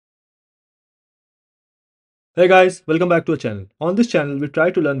Hey guys, welcome back to our channel. On this channel, we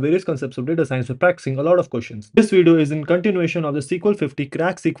try to learn various concepts of data science by practicing a lot of questions. This video is in continuation of the SQL 50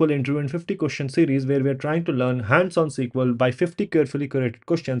 Crack SQL Interview and 50 question series where we are trying to learn hands-on SQL by 50 carefully curated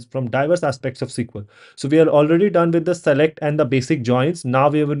questions from diverse aspects of SQL. So we are already done with the select and the basic joins. Now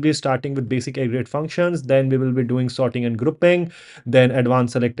we will be starting with basic aggregate functions. Then we will be doing sorting and grouping, then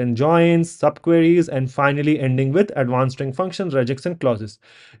advanced select and joins, subqueries, and finally ending with advanced string functions, regex, and clauses.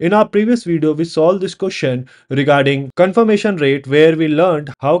 In our previous video, we solved this question regarding confirmation rate where we learned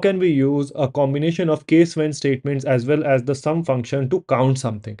how can we use a combination of case when statements as well as the sum function to count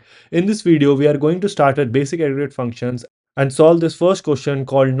something. In this video, we are going to start with basic aggregate functions and solve this first question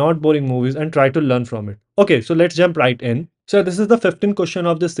called not boring movies and try to learn from it. Okay, so let's jump right in. So this is the 15th question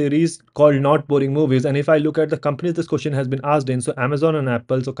of the series called not boring movies. And if I look at the companies this question has been asked in, so Amazon and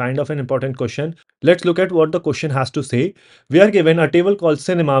Apple, so kind of an important question. Let's look at what the question has to say. We are given a table called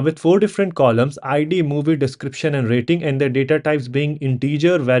cinema with 4 different columns: ID, movie, description, and rating, and their data types being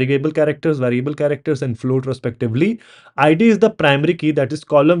integer, variable characters, and float respectively. ID is the primary key, that is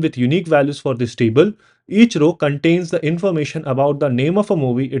column with unique values for this table. Each row contains the information about the name of a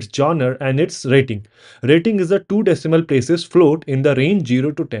movie, its genre, and its rating. Rating is the two decimal places float in the range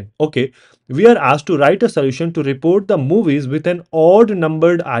 0 to 10. Okay, we are asked to write a solution to report the movies with an odd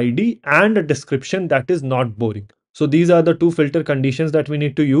numbered ID and a description that is not boring. So these are the two filter conditions that we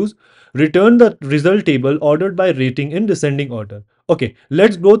need to use. Return the result table ordered by rating in descending order. Okay,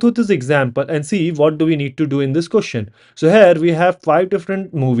 let's go through this example and see what do we need to do in this question. So here we have 5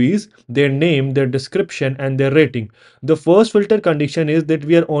 different movies, their name, their description, and their rating. The first filter condition is that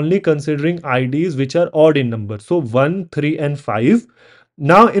we are only considering IDs which are odd in number. So 1, 3, and 5.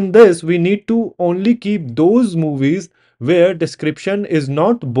 Now in this, we need to only keep those movies where description is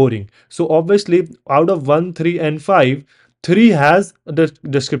not boring. So obviously out of 1, 3, and 5, 3 has the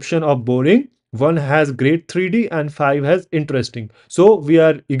description of boring, 1 has great 3D, and 5 has interesting. So we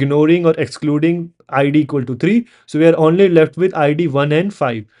are ignoring or excluding ID equal to 3. So we are only left with ID 1 and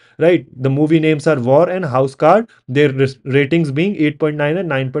 5, right? The movie names are War and House Card, their ratings being 8.9 and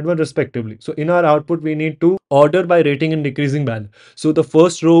 9.1 respectively. So in our output, we need to order by rating in decreasing manner. So the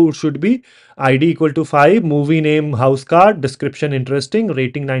first row should be ID equal to 5, movie name House Card, description interesting,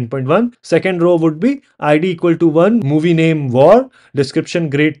 rating 9.1. Second row would be ID equal to 1, movie name War, description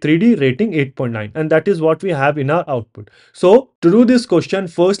great 3D, rating 8.9. And that is what we have in our output. So to do this question,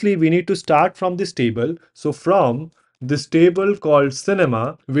 firstly, we need to start from this table. So from this table called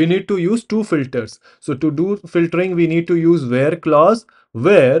cinema, we need to use two filters. So to do filtering, we need to use where clause,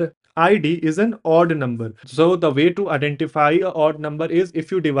 where ID is an odd number. So the way to identify a odd number is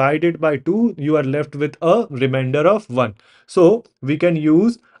if you divide it by 2, you are left with a remainder of 1. So we can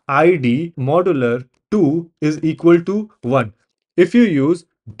use ID modular 2 is equal to 1. If you use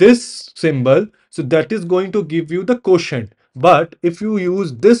this symbol, so that is going to give you the quotient. But if you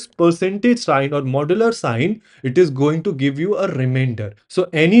use this percentage sign or modular sign, it is going to give you a remainder. So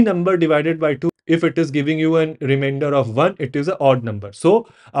any number divided by 2, if it is giving you a remainder of 1, it is an odd number. So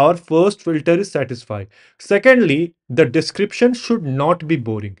our first filter is satisfied. Secondly, the description should not be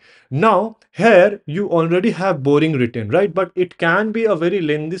boring. Now, here you already have boring written, right? But it can be a very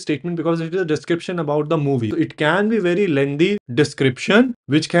lengthy statement because it is a description about the movie. So it can be very lengthy description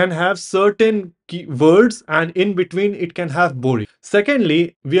which can have certain keywords, and in between it can have boring.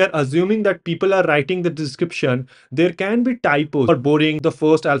 Secondly, we are assuming that people are writing the description. There can be typos or boring. The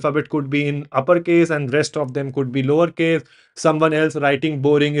first alphabet could be in uppercase and rest of them could be lowercase. Someone else writing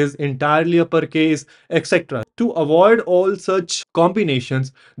boring is entirely uppercase, etc. To avoid all such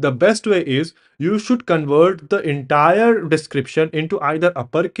combinations, the best way is you should convert the entire description into either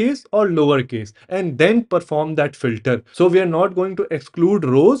uppercase or lowercase and then perform that filter. So we are not going to exclude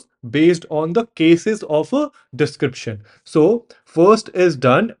rows based on the cases of a description. So first is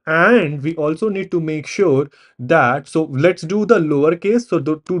done, and we also need to make sure that, so let's do the lowercase. So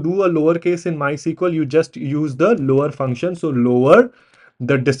to do a lowercase in MySQL, you just use the lower function. So lower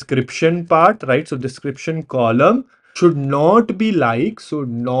the description part, right? So description column should not be like, so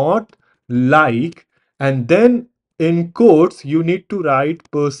not like, and then in quotes, you need to write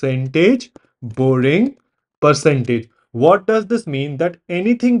percentage boring percentage. What does this mean? That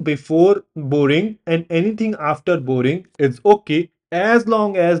anything before boring and anything after boring is okay as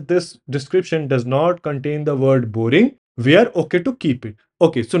long as this description does not contain the word boring. We are okay to keep it.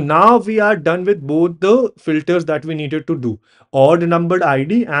 Okay, so now we are done with both the filters that we needed to do. Odd numbered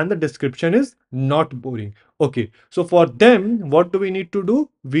ID and the description is not boring. Okay, so for them, what do we need to do?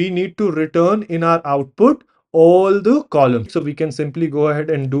 We need to return in our output all the columns. So we can simply go ahead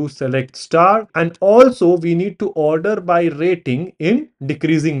and do select star, and also we need to order by rating in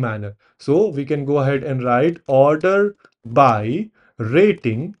decreasing manner. So we can go ahead and write order by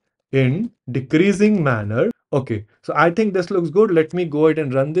rating in decreasing manner. Okay, so I think this looks good. Let me go ahead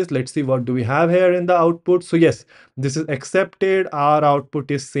and run this. Let's see what do we have here in the output. So yes, this is accepted. Our output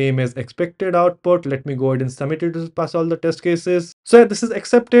is same as expected output. Let me go ahead and submit it to pass all the test cases. So yeah, this is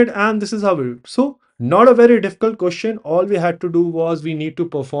accepted, and this is how it. So not a very difficult question. All we had to do was we need to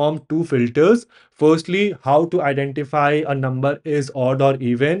perform two filters. Firstly, how to identify a number is odd or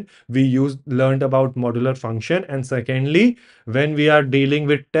even. We learned about modular function. And secondly, when we are dealing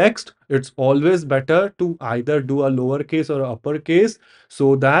with text, it's always better to either do a lowercase or uppercase,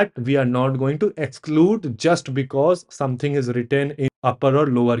 so that we are not going to exclude just because something is written in upper or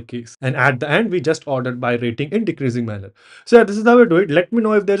lower case. And at the end, we just ordered by rating in decreasing manner. So yeah, this is how we do it. Let me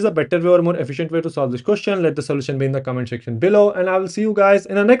know if there is a better way or more efficient way to solve this question. Let the solution be in the comment section below, and I will see you guys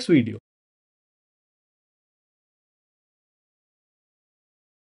in the next video.